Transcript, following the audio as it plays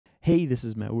Hey, this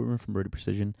is Matt Whitmer from Brody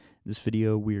Precision. In this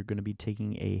video, we are going to be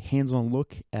taking a hands-on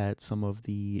look at some of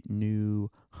the new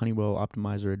Honeywell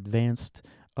Optimizer Advanced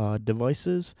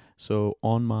devices. So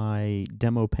on my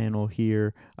demo panel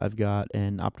here, I've got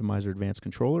an Optimizer Advanced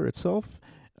controller itself.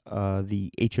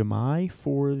 The HMI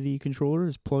for the controller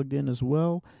is plugged in as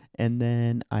well. And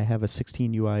then I have a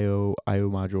 16 UIO IO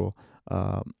module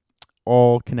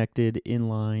all connected in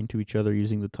line to each other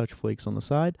using the touch flakes on the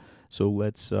side. So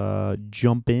let's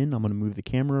jump in. I'm going to move the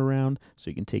camera around so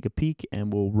you can take a peek,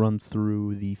 and we'll run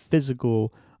through the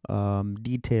physical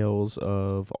details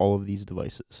of all of these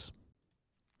devices.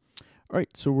 All right,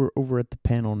 so we're over at the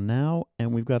panel now,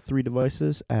 and we've got three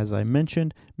devices. As I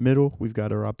mentioned, middle, we've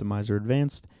got our Optimizer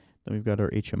Advanced, then we've got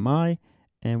our HMI,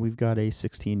 and we've got a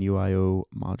 16 UIO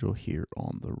module here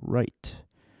on the right.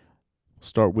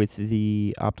 Start with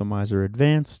the Optimizer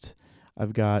Advanced.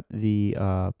 I've got the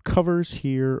covers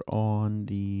here on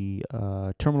the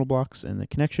terminal blocks and the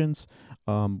connections.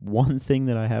 One thing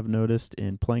that I have noticed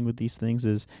in playing with these things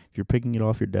is if you're picking it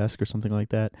off your desk or something like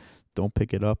that, don't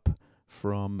pick it up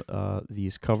from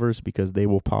these covers because they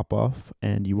will pop off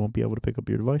and you won't be able to pick up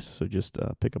your device. So just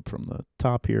pick up from the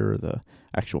top here or the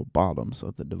actual bottoms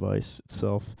of the device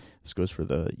itself. This goes for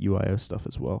the UIO stuff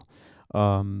as well.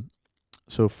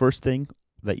 So first thing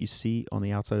that you see on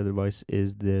the outside of the device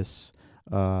is this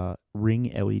ring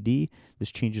LED.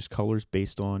 This changes colors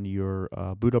based on your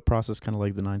boot up process, kind of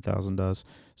like the 9000 does.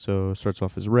 So it starts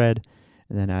off as red,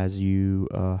 and then as you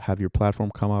have your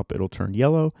platform come up, it'll turn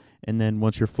yellow, and then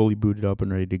once you're fully booted up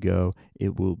and ready to go,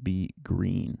 it will be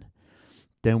green.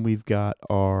 Then we've got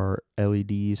our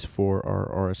LEDs for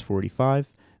our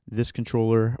RS-45. This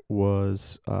controller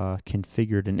was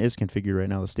configured and is configured right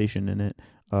now, the station in it,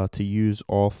 to use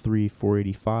all three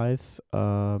 485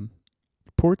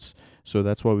 ports. So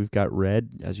that's why we've got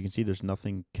red. As you can see, there's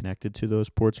nothing connected to those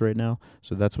ports right now.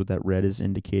 So that's what that red is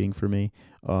indicating for me.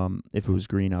 If it was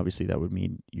green, obviously that would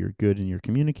mean you're good and you're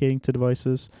communicating to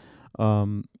devices.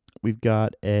 We've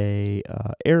got a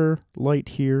error light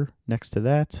here next to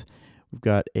that. We've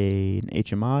got an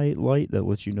HMI light that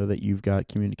lets you know that you've got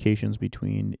communications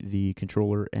between the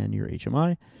controller and your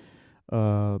HMI.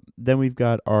 Then we've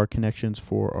got our connections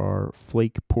for our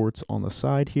flake ports on the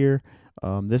side here.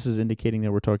 This is indicating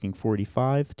that we're talking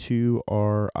 45 to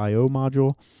our I/O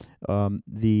module.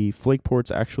 The flake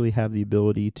ports actually have the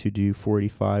ability to do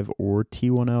 485 or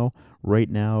T1L. Right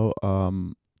now,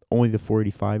 only the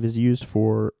 485 is used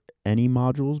for any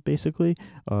modules, basically.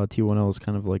 T1L is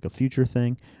kind of like a future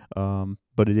thing,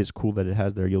 but it is cool that it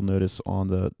has there. You'll notice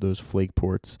on those flake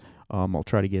ports, I'll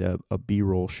try to get a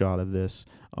B-roll shot of this.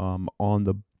 On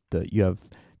the you have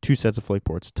two sets of flake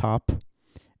ports, top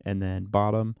and then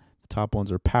bottom. The top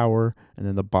ones are power, and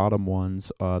then the bottom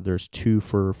ones, there's two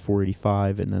for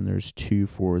 485, and then there's two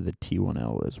for the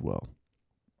T1L as well.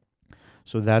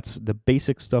 So that's the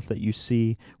basic stuff that you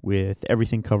see with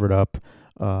everything covered up.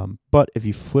 But if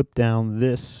you flip down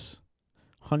this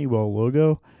Honeywell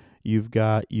logo, you've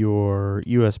got your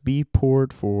USB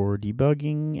port for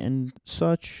debugging and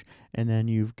such, and then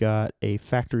you've got a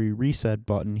factory reset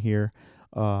button here.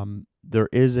 There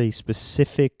is a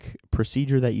specific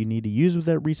procedure that you need to use with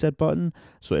that reset button,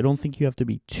 so I don't think you have to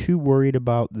be too worried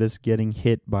about this getting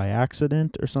hit by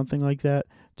accident or something like that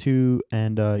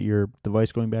and your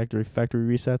device going back to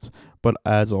factory resets. But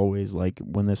as always, like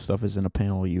when this stuff is in a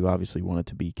panel, you obviously want it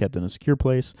to be kept in a secure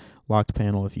place, locked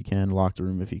panel if you can, locked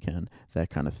room if you can,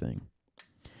 that kind of thing.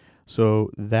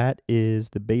 So that is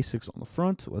the basics on the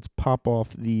front. Let's pop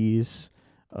off these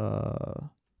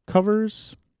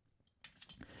covers.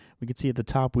 We can see at the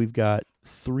top we've got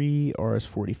three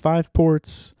RS-45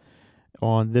 ports.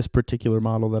 On this particular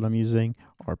model that I'm using,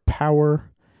 our power.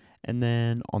 And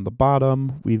then on the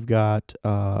bottom, we've got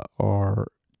our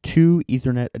two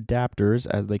Ethernet adapters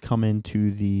as they come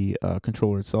into the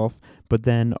controller itself. But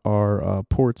then our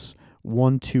ports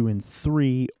 1, 2, and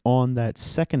 3 on that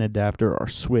second adapter are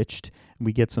switched. And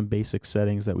we get some basic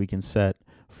settings that we can set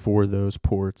for those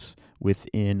ports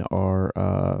within our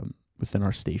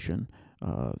station.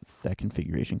 That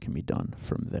configuration can be done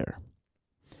from there.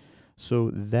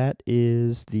 So that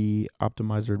is the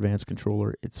Optimizer Advanced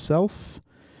controller itself.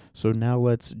 So now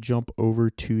let's jump over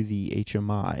to the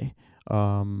HMI.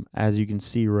 As you can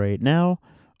see right now,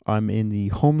 I'm in the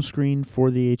home screen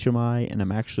for the HMI, and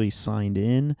I'm actually signed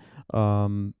in.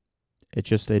 It's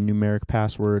just a numeric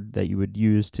password that you would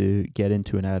use to get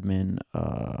into an admin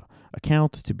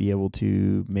account to be able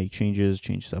to make changes,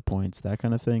 change set points, that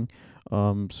kind of thing.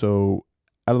 So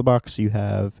out of the box, you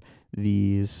have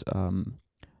these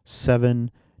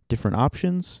 7 different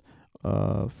options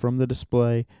from the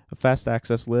display, a fast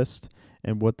access list,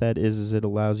 And what that is it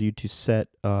allows you to set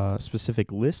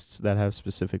specific lists that have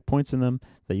specific points in them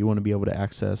that you want to be able to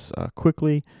access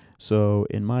quickly. So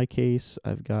in my case,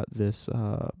 I've got this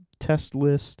test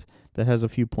list that has a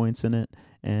few points in it,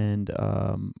 and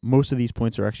most of these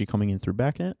points are actually coming in through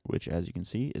BACnet, which, as you can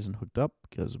see, isn't hooked up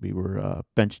because we were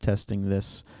bench testing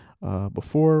this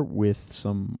before with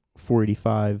some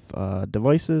 485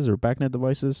 devices or BACnet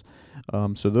devices.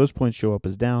 So those points show up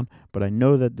as down, but I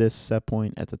know that this set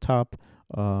point at the top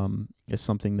is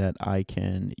something that I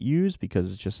can use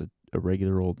because it's just a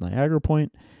regular old Niagara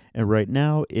point. And right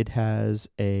now it has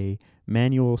a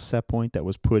manual set point that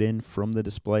was put in from the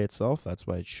display itself. That's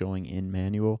why it's showing in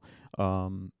manual.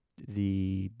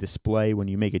 The display, when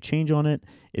you make a change on it,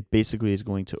 it basically is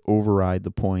going to override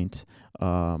the point,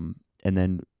 and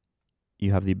then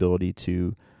you have the ability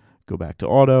to go back to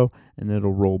auto, and then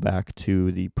it'll roll back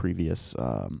to the previous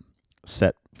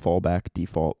set fallback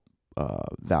default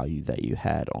value that you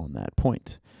had on that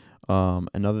point.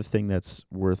 Another thing that's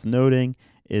worth noting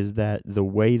is that the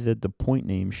way that the point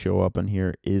names show up on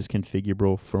here is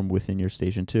configurable from within your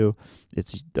Station 2.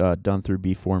 It's done through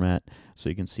B format, so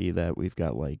you can see that we've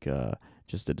got like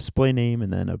just a display name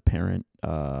and then a parent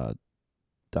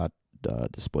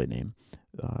display name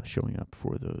showing up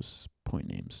for those point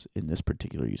names in this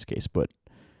particular use case. But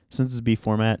since it's B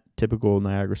format, typical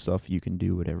Niagara stuff, you can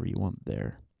do whatever you want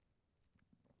there.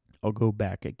 I'll go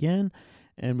back again,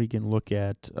 and we can look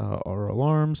at our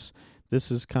alarms. This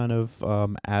is kind of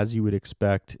as you would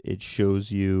expect. It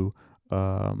shows you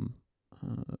the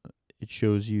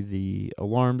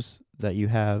alarms that you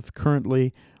have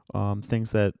currently,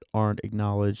 things that aren't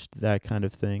acknowledged, that kind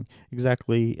of thing,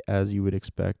 exactly as you would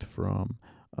expect from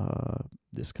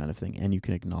this kind of thing. And you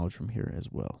can acknowledge from here as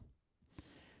well.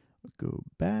 Go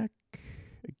back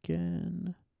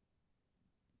again.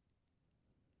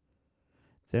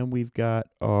 Then we've got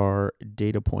our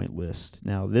data point list.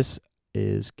 Now this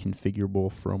is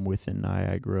configurable from within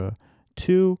Niagara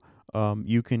 2.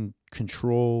 You can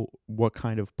control what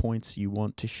kind of points you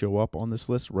want to show up on this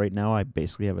list. Right now, I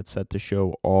basically have it set to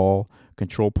show all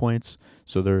control points.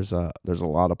 So there's a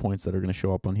lot of points that are going to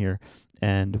show up on here.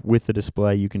 And with the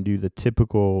display, you can do the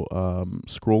typical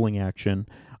scrolling action.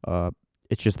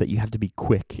 It's just that you have to be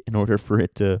quick in order for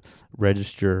it to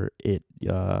register it.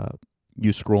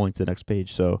 You scrolling to the next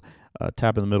page. So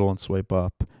tap in the middle and swipe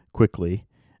up quickly,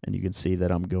 and you can see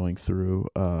that I'm going through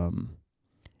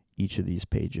each of these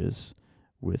pages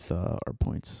with our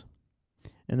points.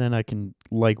 And then I can,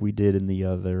 like we did in the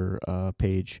other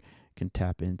page, can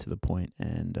tap into the point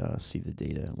and see the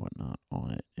data and whatnot on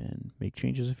it and make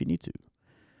changes if you need to.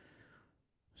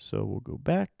 So we'll go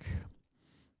back.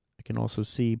 I can also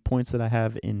see points that I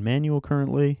have in manual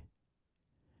currently,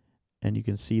 and you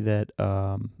can see that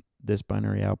this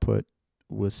binary output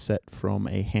was set from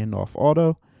a handoff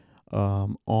auto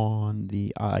on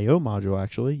the I/O module.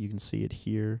 Actually, you can see it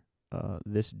here.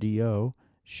 This DO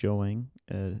showing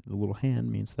the little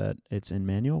hand means that it's in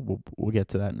manual. We'll get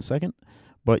to that in a second,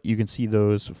 but you can see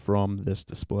those from this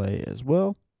display as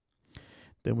well.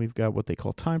 Then we've got what they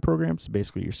call time programs,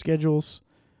 basically your schedules.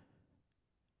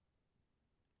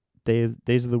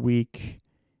 Days of the week,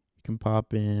 you can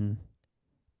pop in,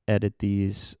 edit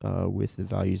these with the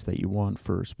values that you want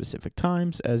for specific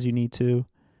times as you need to.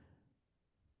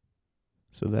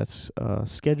 So that's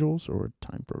schedules, or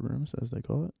time programs as they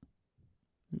call it.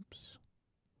 Oops.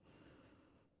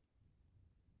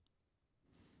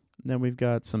 Then we've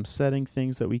got some setting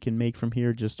things that we can make from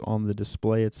here just on the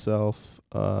display itself.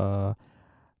 How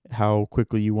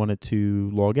quickly you want it to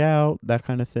log out, that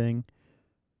kind of thing.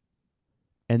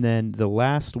 And then the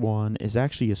last one is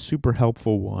actually a super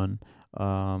helpful one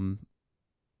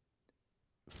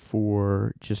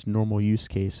for just normal use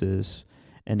cases.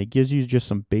 And it gives you just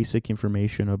some basic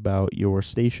information about your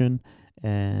station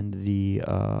and the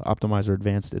Optimizer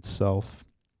Advanced itself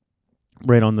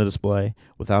right on the display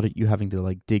without you having to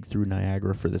like dig through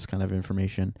Niagara for this kind of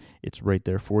information. It's right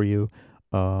there for you.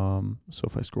 So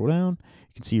if I scroll down,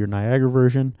 you can see your Niagara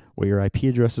version, what your IP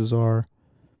addresses are,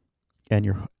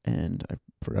 and I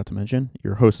forgot to mention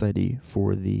your host ID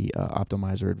for the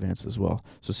Optimizer Advanced as well.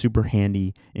 So super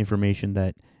handy information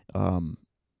that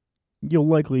you'll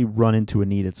likely run into a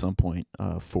need at some point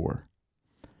for.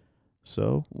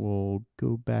 So we'll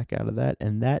go back out of that,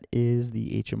 and that is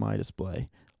the HMI display.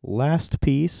 Last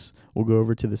piece, we'll go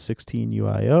over to the 16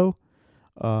 UIO,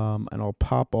 and I'll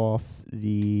pop off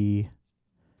the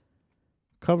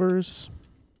covers.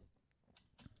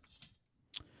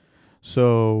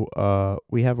 So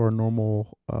we have our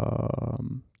normal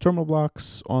terminal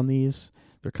blocks on these.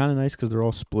 They're kind of nice because they're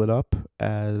all split up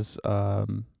as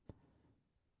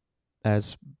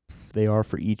as they are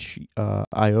for each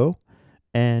I/O,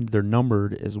 and they're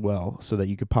numbered as well, so that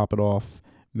you could pop it off,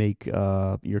 make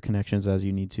your connections as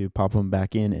you need to, pop them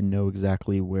back in, and know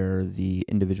exactly where the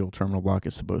individual terminal block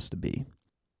is supposed to be.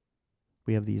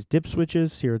 We have these dip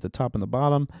switches here at the top and the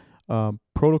bottom.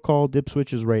 Protocol dip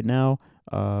switches right now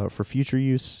for future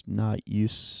use, not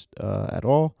use at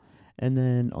all. And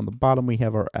then on the bottom, we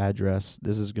have our address.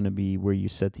 This is going to be where you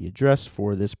set the address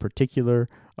for this particular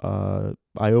I/O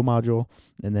module.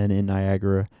 And then in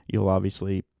Niagara, you'll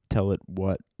obviously tell it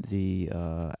what the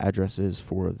address is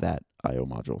for that I/O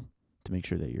module to make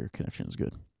sure that your connection is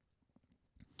good.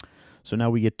 So now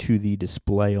we get to the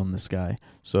display on this guy.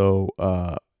 So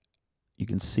you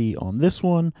can see on this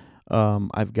one,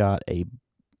 I've got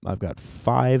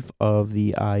 5 of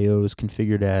the I/Os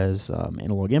configured as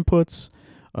analog inputs.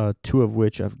 2 of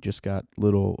which I've just got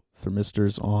little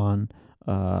thermistors on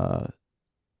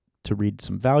to read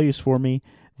some values for me.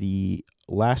 The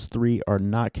last 3 are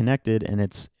not connected, and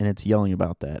it's yelling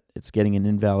about that. It's getting an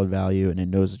invalid value, and it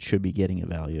knows it should be getting a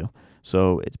value.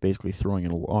 So it's basically throwing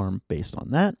an alarm based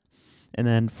on that. And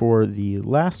then for the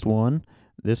last one,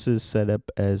 this is set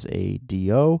up as a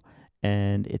DO,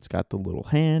 and it's got the little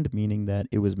hand, meaning that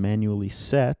it was manually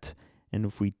set. And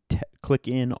if we click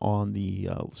in on the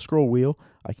scroll wheel,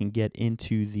 I can get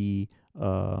into the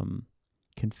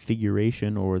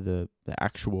configuration or the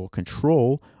actual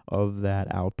control of that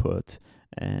output.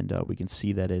 And we can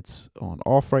see that it's on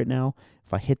off right now.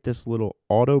 If I hit this little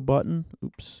auto button,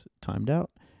 oops, timed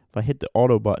out. If I hit the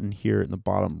auto button here in the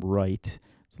bottom right,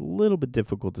 it's a little bit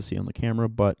difficult to see on the camera,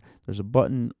 but there's a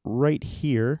button right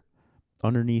here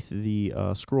underneath the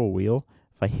scroll wheel.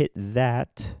 If I hit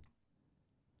that,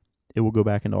 it will go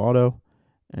back into auto,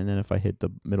 and then if I hit the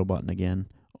middle button again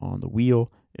on the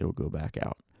wheel, it'll go back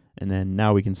out. And then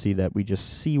now we can see that we just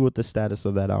see what the status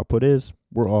of that output is.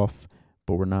 We're off,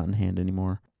 but we're not in hand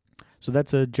anymore. So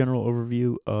that's a general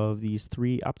overview of these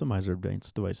 3 Optimizer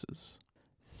Advanced devices.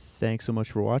 Thanks so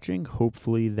much for watching.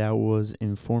 Hopefully that was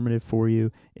informative for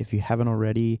you. If you haven't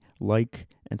already, like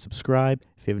and subscribe.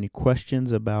 If you have any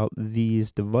questions about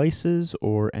these devices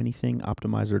or anything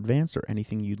Optimizer Advanced or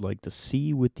anything you'd like to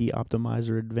see with the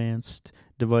Optimizer Advanced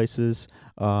devices,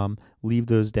 leave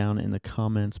those down in the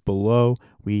comments below.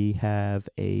 We have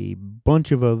a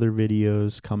bunch of other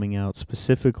videos coming out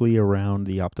specifically around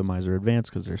the Optimizer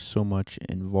Advanced because there's so much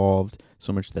involved,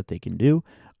 so much that they can do.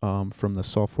 From the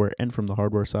software and from the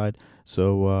hardware side.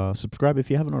 So subscribe if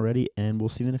you haven't already, and we'll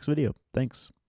see you in the next video. Thanks.